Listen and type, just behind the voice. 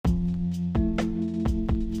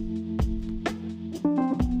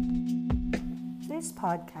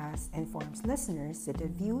podcast informs listeners that the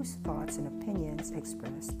views, thoughts, and opinions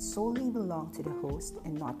expressed solely belong to the host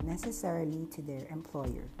and not necessarily to their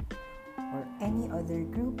employer or any other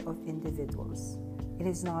group of individuals. It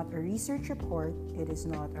is not a research report, it is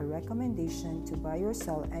not a recommendation to buy or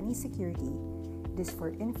sell any security. It is for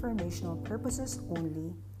informational purposes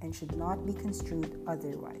only and should not be construed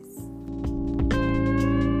otherwise.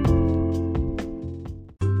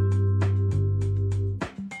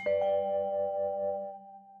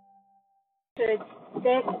 Should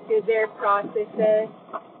stick to their processes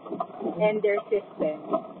and their systems.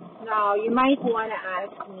 Now, you might want to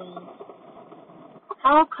ask me,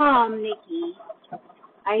 how come, Nikki?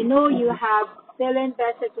 I know you have still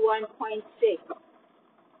invest at 1.6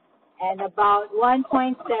 and about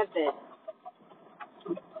 1.7.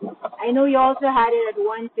 I know you also had it at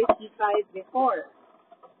 155 before.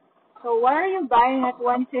 So why are you buying at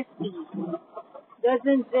 150?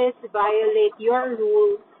 Doesn't this violate your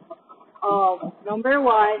rule of, number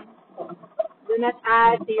one, do not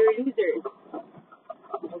add to your losers?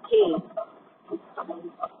 Okay.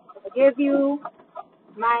 I'll give you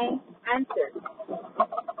my answer.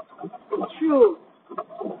 It's true.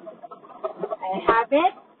 I have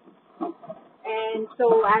it. And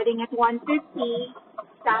so adding at 150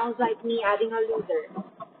 sounds like me adding a loser.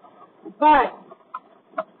 But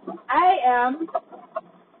I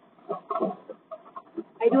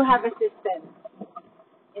do have a system.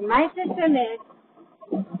 And my system is,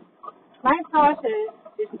 my process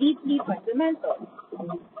is deeply fundamental.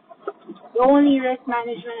 The only risk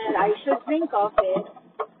management that I should think of is,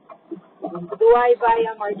 do I buy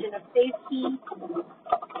a margin of safety?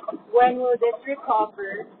 When will this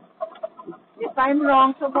recover? If I'm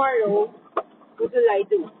wrong tomorrow, what will I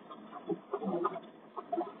do?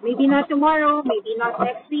 Maybe not tomorrow, maybe not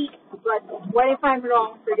next week, but what if I'm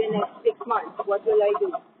wrong for the next 6 months? What will I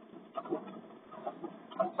do?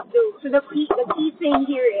 So the key thing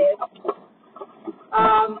here is,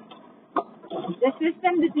 the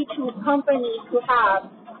system that we choose companies to have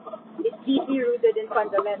is deeply rooted in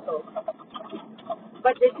fundamentals.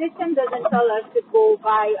 But the system doesn't tell us to go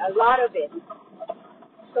buy a lot of it.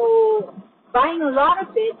 So buying a lot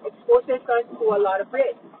of it exposes us to a lot of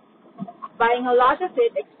risk. Buying a lot of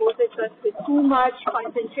it exposes us to too much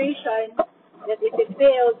concentration that if it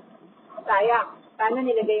fails, sayang. Paano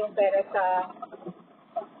nilagay yung pera sa,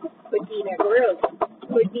 could be Networld,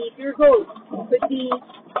 could be Pure Gold, could be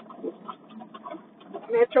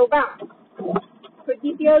Metro Bank, could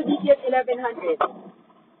be PLDT at 1100.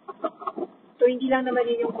 So hindi lang naman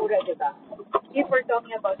yun yung mura, diba? If we're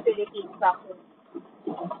talking about Philippine stocks,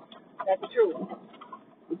 that's true.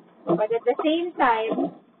 But at the same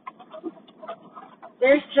time,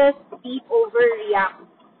 there's just deep overreact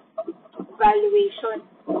valuation.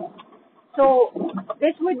 So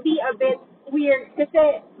this would be a bit weird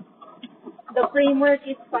kasi the framework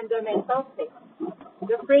is fundamental thing.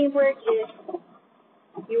 The framework is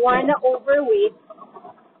you want to overweight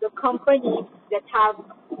the companies that have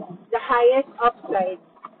the highest upside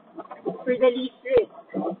for the least risk.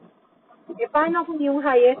 E paano kung yung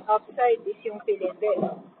highest upside is yung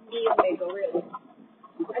Philinvest, hindi yung Megaworld?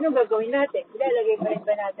 Ano gagawin natin? Ilalagay pa rin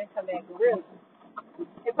ba natin sa Megaworld?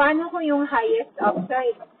 E paano kung yung highest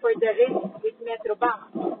upside for the risk is Metrobank?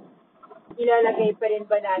 Ilalagay pa rin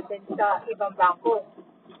ba natin sa ibang bangko?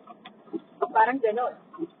 Parang ganon.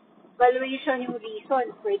 Valuation yung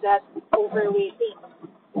reason for that overweighting.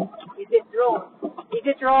 Is it wrong? Is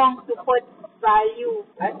it wrong to put value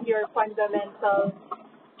as your fundamental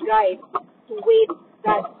guide to weight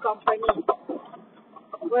that company?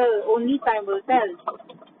 Well, only time will tell.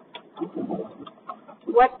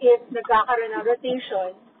 What if nagkakaroon ng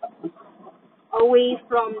rotation away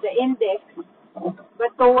from the index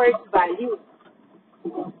but towards value?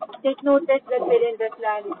 Take notice that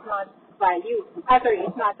Philinvestland is not value.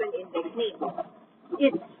 It's not an index name.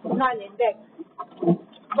 It's non-index.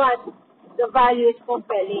 But the value is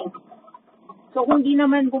compelling. So kung di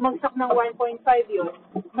naman bumagsak ng 1.5 yun,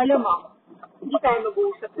 malamang, hindi tayo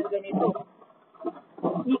mag-uusap ng ganito.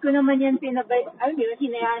 Hindi ko naman yan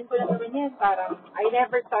hinayaan ko lang naman yan. Parang, I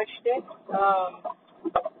never touched it.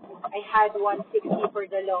 I had 160 for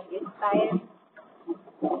the longest time.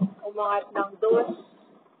 Umangat ng dos.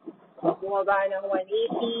 Bumaba ng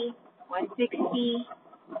 180, 160.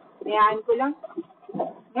 Hinayaan ko lang.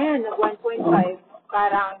 Ngayon, nag 1.5.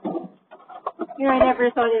 Parang, I never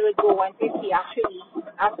thought it would go 150 actually.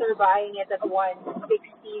 After buying it at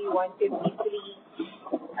 160, 153,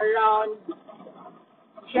 around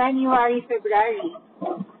January, February,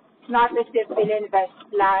 it's not as if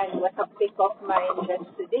Philinvestland was a pick of mine just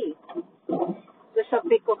today. It was a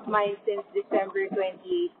pick of mine since December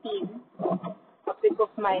 2018. A pick of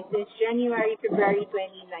mine since January, February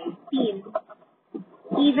 2019,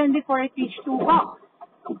 even before it reached 2 bucks.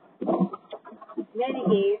 In any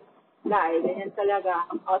case, dahil ganyan talaga,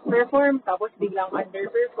 outperform, tapos biglang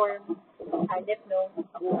underperform, hanip no,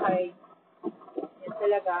 buhay. Yan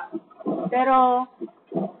talaga. Pero,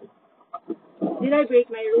 did I break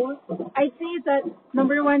my rule? I'd say that,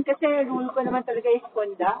 number one, kasi rule ko naman talaga is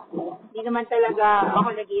Honda. Hindi naman talaga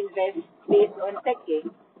ako nag-invest based on tech eh.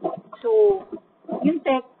 So, yung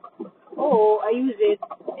tech, oo, I use it,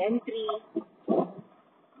 entry,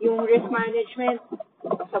 yung risk management,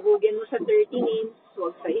 sabugin mo sa 30 names,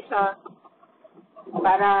 huwag sa isa.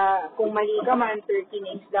 Para kung mali ka man, 30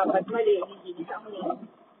 names dapat mali, hindi isang name.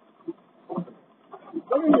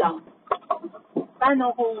 Ganun lang.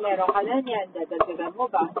 Paano kung meron ka na yan, dadagdagan mo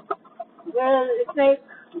ba? Well, it's like,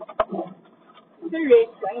 it's a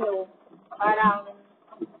risk, I know. Parang,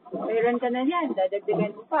 meron ka na yan,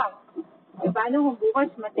 dadagdagan mo pa. E paano kung bukas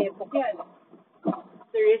matepok yan?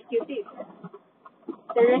 The risk you take.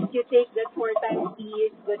 The risk you take that 4 times P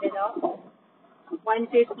is good enough.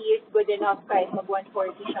 150 is good enough kahit mag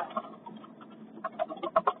 140 siya.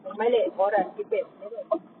 Kung mali, oras, tipid.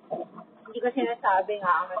 Hindi ko sinasabing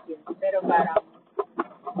aangat yun. Pero parang,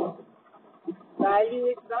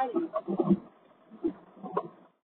 value is value.